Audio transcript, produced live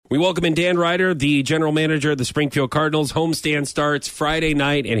We welcome in Dan Reiter, the general manager of the Springfield Cardinals. Homestand starts Friday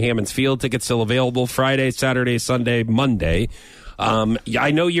night in Hammons Field. Tickets still available Friday, Saturday, Sunday, Monday.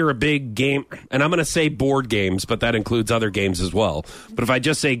 I know you're a big game, and I'm going to say board games, but that includes other games as well. But if I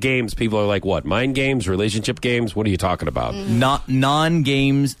just say games, people are like, what, mind games, relationship games? What are you talking about? Not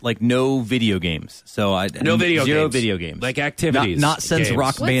non-games, like no video games. So zero video games. Like activities. Not since games.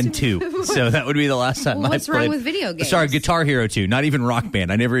 Rock Band 2. So that would be the last time I played. What's wrong with video games? Sorry, Guitar Hero 2. Not even Rock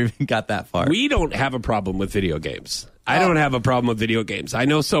Band. I never even got that far. We don't have a problem with video games. I don't have a problem with video games. I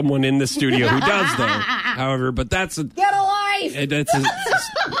know someone in the studio who does, though. However, but that's a... Get a life! That's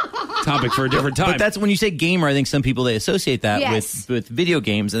a topic for a different time. But that's when you say gamer, I think some people, they associate that with video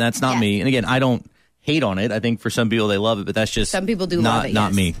games, and that's not me. And again, I don't hate on it. I think for some people, they love it, but that's just some people do not, love it.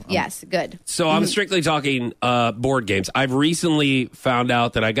 Not me. Yes, good. So I'm strictly talking board games. I've recently found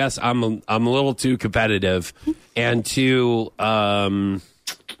out that I guess I'm a little too competitive and too...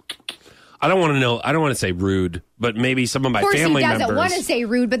 I don't want to say rude, but maybe some of my family members... Of course he doesn't want to say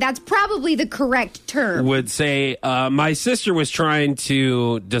rude, but that's probably the correct term. ...would say, my sister was trying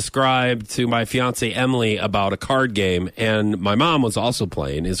to describe to my fiance Emily about a card game, and my mom was also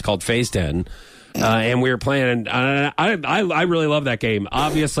playing. It's called Phase 10, and we were playing, and I really love that game.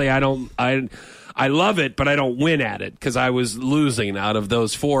 Obviously, I love it, but I don't win at it, because I was losing out of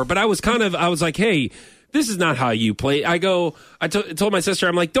those four. But I was like, hey... This is not how you play. I told my sister,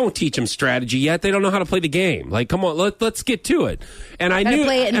 I'm like, don't teach them strategy yet. They don't know how to play the game. Like, come on, let's get to it. And I knew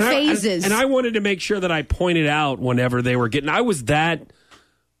play it in phases. And I wanted to make sure that I pointed out whenever they were getting. I was that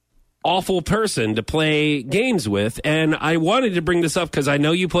awful person to play games with, and I wanted to bring this up because I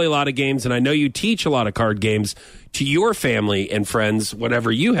know you play a lot of games, and I know you teach a lot of card games to your family and friends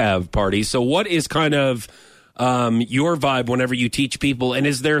whenever you have parties. So, what is kind of your vibe whenever you teach people, and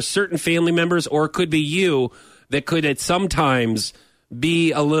is there certain family members, or it could be you, that could at sometimes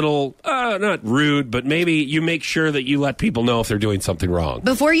be a little not rude, but maybe you make sure that you let people know if they're doing something wrong?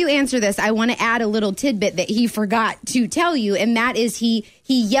 Before you answer this, I want to add a little tidbit that he forgot to tell you, and that is he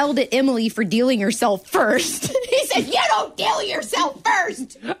yelled at Emily for dealing herself first. He said, "You don't deal yourself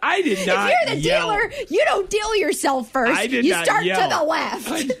first." I did not. If you're the dealer, you don't deal yourself first. I did you not start yell. to the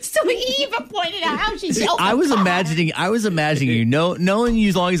left. So he even pointed out how she dealt. I was imagining you, knowing you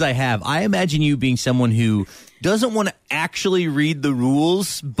as long as I have, I imagine you being someone who doesn't want to actually read the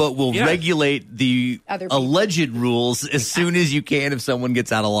rules, but will regulate the alleged rules as soon as you can if someone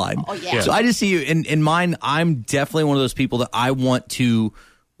gets out of line. Oh, yeah. So I just see you in mine. I'm definitely one of those people that I want to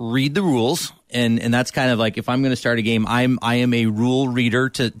read the rules, and that's kind of like, if I'm going to start a game, I am a rule reader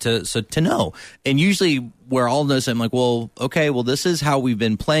to know. And usually where I'll notice, I'm like, well, okay, well, this is how we've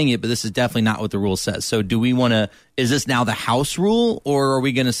been playing it, but this is definitely not what the rule says. So do we want to, is this now the house rule, or are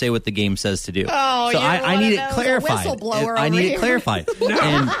we going to say what the game says to do? Oh, so I need it clarified. I need it clarified.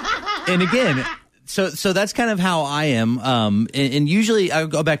 And again, so that's kind of how I am. And usually I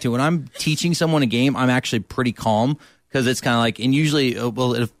go back to when I'm teaching someone a game, I'm actually pretty calm, because it's kind of like, and usually,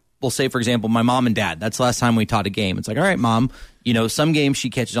 we'll say, for example, my mom and dad, that's the last time we taught a game. It's like, all right, mom, some games she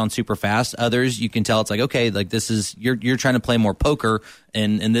catches on super fast. Others, you can tell it's like, okay, like this is, you're trying to play more poker,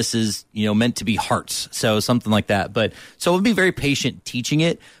 and this is, meant to be hearts. So something like that. But so we'll be very patient teaching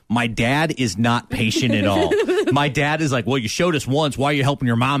it. My dad is not patient at all. My dad is like, well, you showed us once. Why are you helping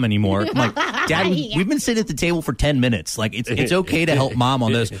your mom anymore? I'm like, Dad, we've been sitting at the table for 10 minutes. Like, it's okay to help mom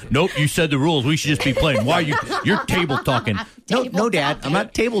on this. Nope, you said the rules. We should just be playing. Why are you're table talking? No, Dad, I'm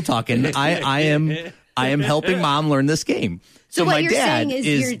not table talking. I am helping mom learn this game. So what my you're dad saying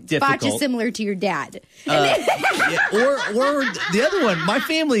is your difficult. botch is similar to your dad. Or the other one, my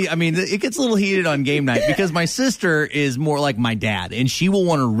family, I mean, it gets a little heated on game night because my sister is more like my dad, and she will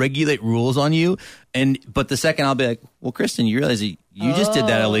want to regulate rules on you. But the second I'll be like, well, Kristen, you realize that you just did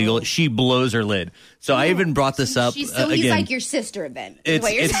that illegal, she blows her lid. So I even brought this up He's again. like your sister then. Is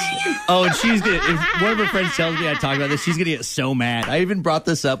what you're saying. Oh, and she's gonna. If one of her friends tells me I talk about this, she's gonna get so mad. I even brought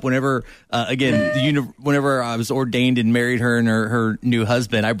this up whenever, whenever I was ordained and married her and her new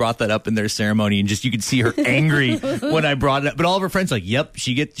husband. I brought that up in their ceremony, and just you could see her angry when I brought it up. But all of her friends are like, yep,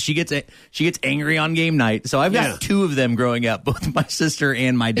 she gets angry on game night. So I've got two of them growing up, both my sister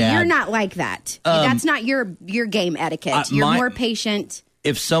and my dad. But you're not like that. That's not your game etiquette. You're more patient.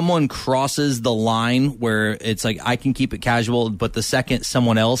 If someone crosses the line where it's like I can keep it casual, but the second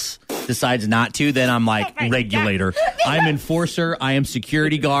someone else decides not to, then I'm like regulator. I'm enforcer. I am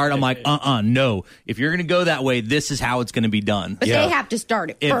security guard. I'm like, no. If you're going to go that way, this is how it's going to be done. But they have to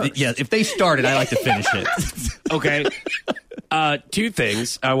start it first. If they start it, I like to finish it. Okay. Two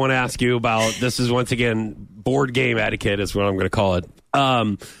things I want to ask you about. This is, once again, board game etiquette is what I'm going to call it.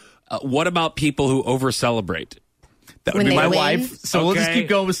 What about people who over-celebrate? That would be my wife. So Okay. we'll just keep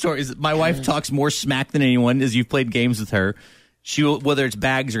going with stories. My wife talks more smack than anyone, as you've played games with her. She will, whether it's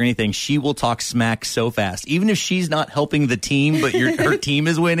bags or anything, she will talk smack so fast. Even if she's not helping the team, but her team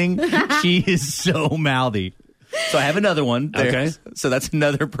is winning, she is so mouthy. So I have another one there. Okay. So that's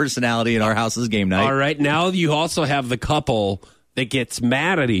another personality in our house's game night. All right. Now you also have the couple that gets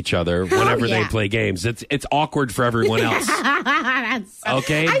mad at each other whenever they play games. It's awkward for everyone else.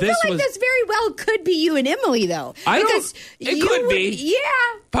 Okay, I feel like this very well could be you and Emily, though. It could be.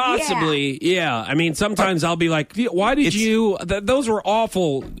 Yeah. Possibly, yeah. I mean, sometimes I'll be like, why did you... those were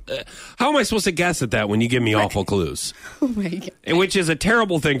awful... how am I supposed to guess at that when you give me awful clues? Oh, my God. Which is a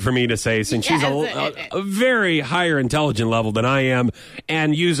terrible thing for me to say, since she's a very higher intelligent level than I am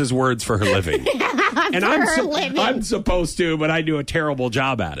and uses words for her living. And I'm supposed to, but I do a terrible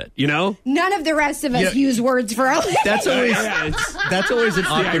job at it, you know? None of the rest of us use words for our living. That's always an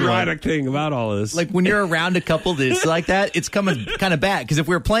awkward ironic thing about all this. Like when you're around a couple that's like that, it's coming kind of back. Because if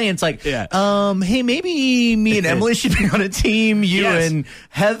we're playing, it's like, hey, maybe me and Emily should be on a team. You and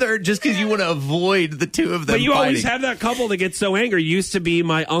Heather, just because you want to avoid the two of them. But you fighting. always have that couple that gets so angry. Used to be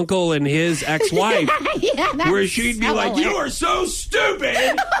my uncle and his ex-wife, where she'd be like, "You are so stupid.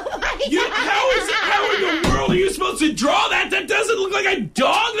 How in the world are you supposed to draw that? That doesn't look like a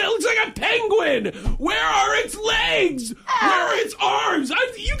dog. That looks like a penguin. Where are its legs? Where are its arms?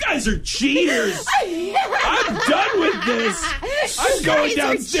 You guys are cheaters. I'm done with this. I'm going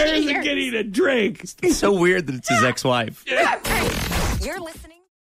downstairs and getting a drink." It's so weird that it's his ex-wife. You're listening